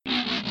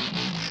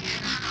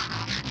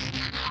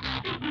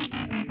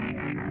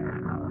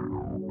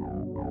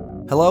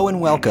Hello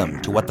and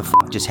welcome to What the F***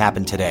 Just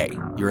Happened Today,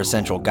 your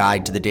essential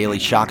guide to the daily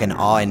shock and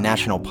awe in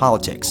national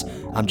politics.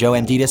 I'm Joe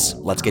Amditis.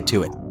 Let's get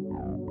to it.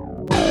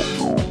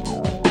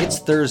 It's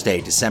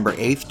Thursday, December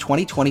 8th,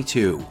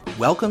 2022.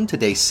 Welcome to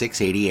day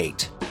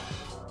 688.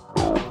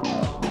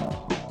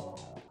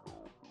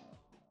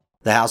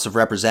 The House of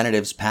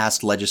Representatives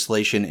passed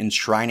legislation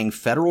enshrining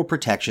federal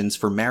protections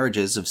for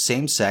marriages of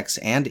same-sex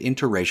and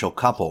interracial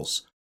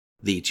couples.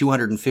 The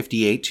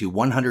 258 to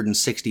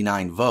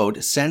 169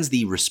 vote sends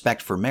the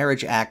Respect for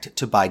Marriage Act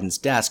to Biden's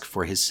desk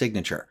for his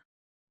signature.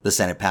 The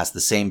Senate passed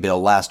the same bill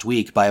last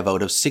week by a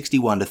vote of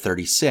 61 to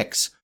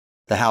 36.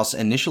 The House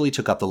initially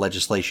took up the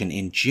legislation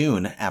in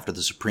June after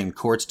the Supreme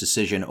Court's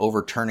decision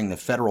overturning the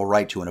federal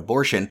right to an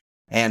abortion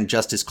and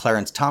Justice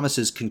Clarence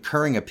Thomas's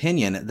concurring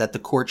opinion that the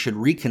court should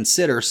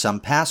reconsider some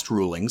past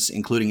rulings,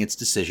 including its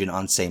decision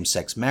on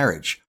same-sex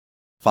marriage.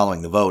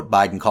 Following the vote,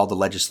 Biden called the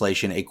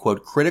legislation a,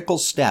 quote, critical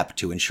step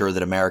to ensure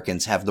that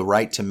Americans have the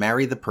right to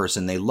marry the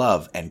person they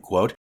love, end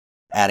quote,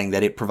 adding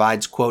that it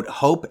provides, quote,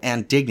 hope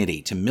and dignity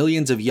to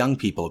millions of young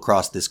people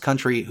across this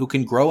country who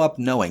can grow up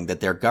knowing that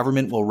their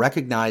government will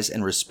recognize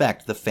and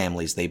respect the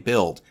families they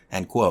build,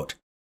 end quote.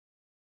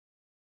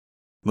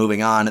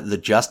 Moving on, the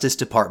Justice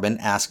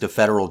Department asked a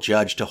federal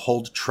judge to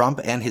hold Trump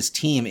and his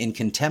team in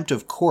contempt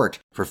of court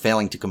for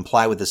failing to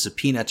comply with a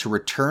subpoena to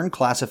return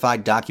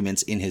classified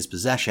documents in his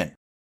possession.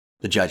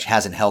 The judge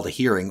hasn't held a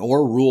hearing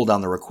or ruled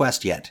on the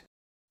request yet.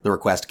 The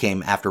request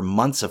came after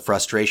months of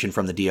frustration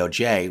from the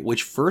DOJ,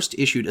 which first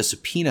issued a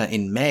subpoena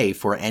in May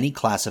for any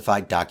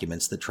classified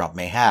documents that Trump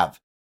may have.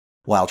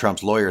 While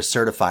Trump's lawyers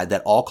certified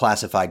that all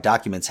classified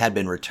documents had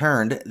been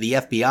returned, the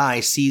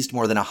FBI seized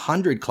more than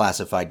 100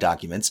 classified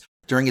documents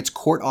during its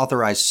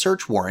court-authorized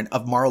search warrant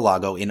of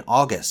Mar-a-Lago in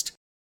August.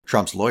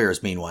 Trump's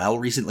lawyers, meanwhile,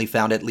 recently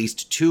found at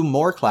least 2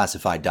 more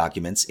classified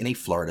documents in a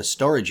Florida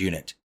storage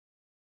unit.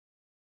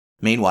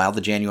 Meanwhile, the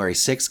January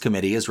 6th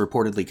committee is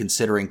reportedly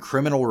considering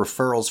criminal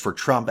referrals for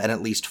Trump and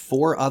at least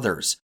 4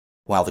 others.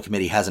 While the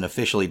committee hasn't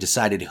officially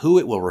decided who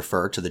it will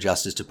refer to the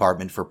Justice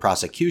Department for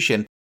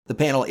prosecution, the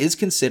panel is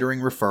considering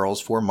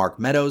referrals for Mark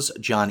Meadows,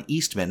 John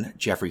Eastman,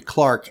 Jeffrey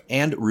Clark,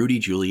 and Rudy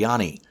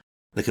Giuliani.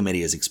 The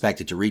committee is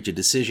expected to reach a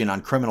decision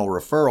on criminal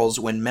referrals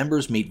when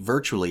members meet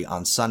virtually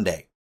on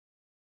Sunday.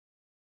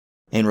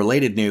 In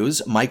related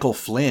news, Michael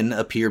Flynn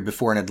appeared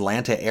before an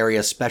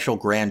Atlanta-area special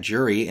grand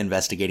jury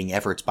investigating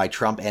efforts by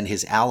Trump and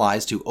his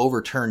allies to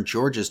overturn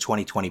Georgia's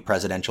 2020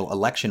 presidential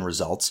election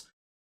results.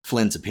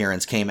 Flynn's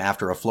appearance came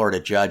after a Florida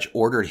judge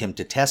ordered him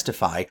to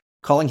testify,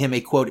 calling him a,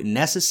 quote,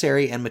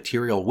 necessary and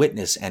material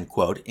witness, end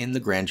quote, in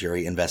the grand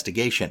jury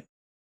investigation.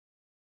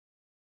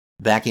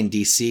 Back in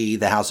D.C.,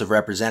 the House of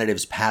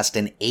Representatives passed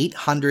an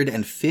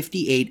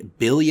 $858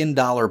 billion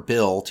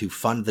bill to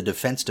fund the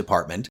Defense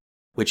Department,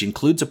 which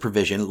includes a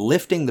provision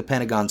lifting the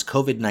Pentagon's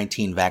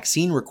COVID-19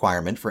 vaccine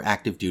requirement for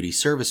active duty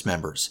service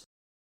members.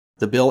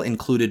 The bill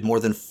included more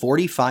than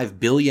 $45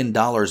 billion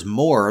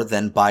more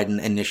than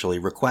Biden initially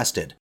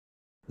requested.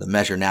 The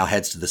measure now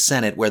heads to the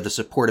Senate, where the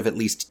support of at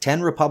least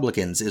 10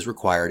 Republicans is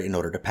required in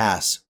order to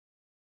pass.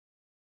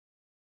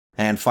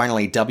 And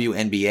finally,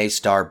 WNBA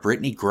star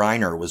Brittany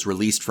Griner was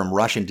released from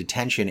Russian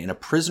detention in a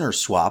prisoner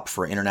swap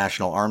for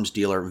international arms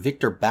dealer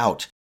Viktor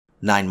Bout.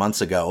 9 months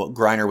ago,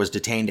 Griner was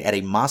detained at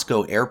a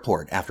Moscow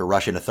airport after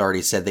Russian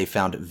authorities said they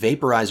found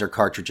vaporizer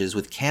cartridges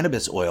with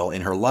cannabis oil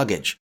in her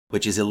luggage,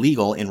 which is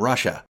illegal in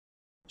Russia.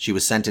 She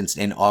was sentenced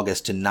in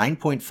August to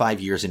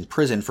 9.5 years in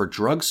prison for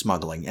drug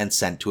smuggling and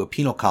sent to a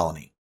penal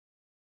colony.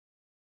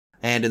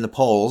 And in the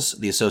polls,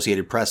 the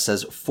Associated Press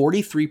says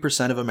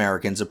 43% of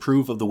Americans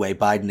approve of the way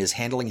Biden is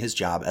handling his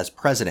job as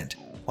president,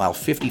 while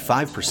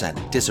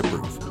 55%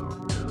 disapprove.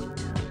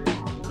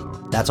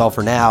 That's all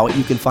for now.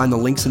 You can find the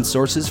links and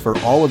sources for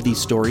all of these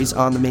stories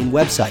on the main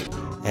website.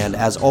 And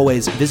as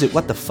always, visit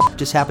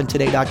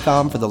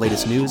whatthefjusthappenedtoday.com for the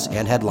latest news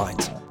and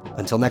headlines.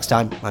 Until next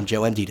time, I'm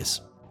Joe Amditis.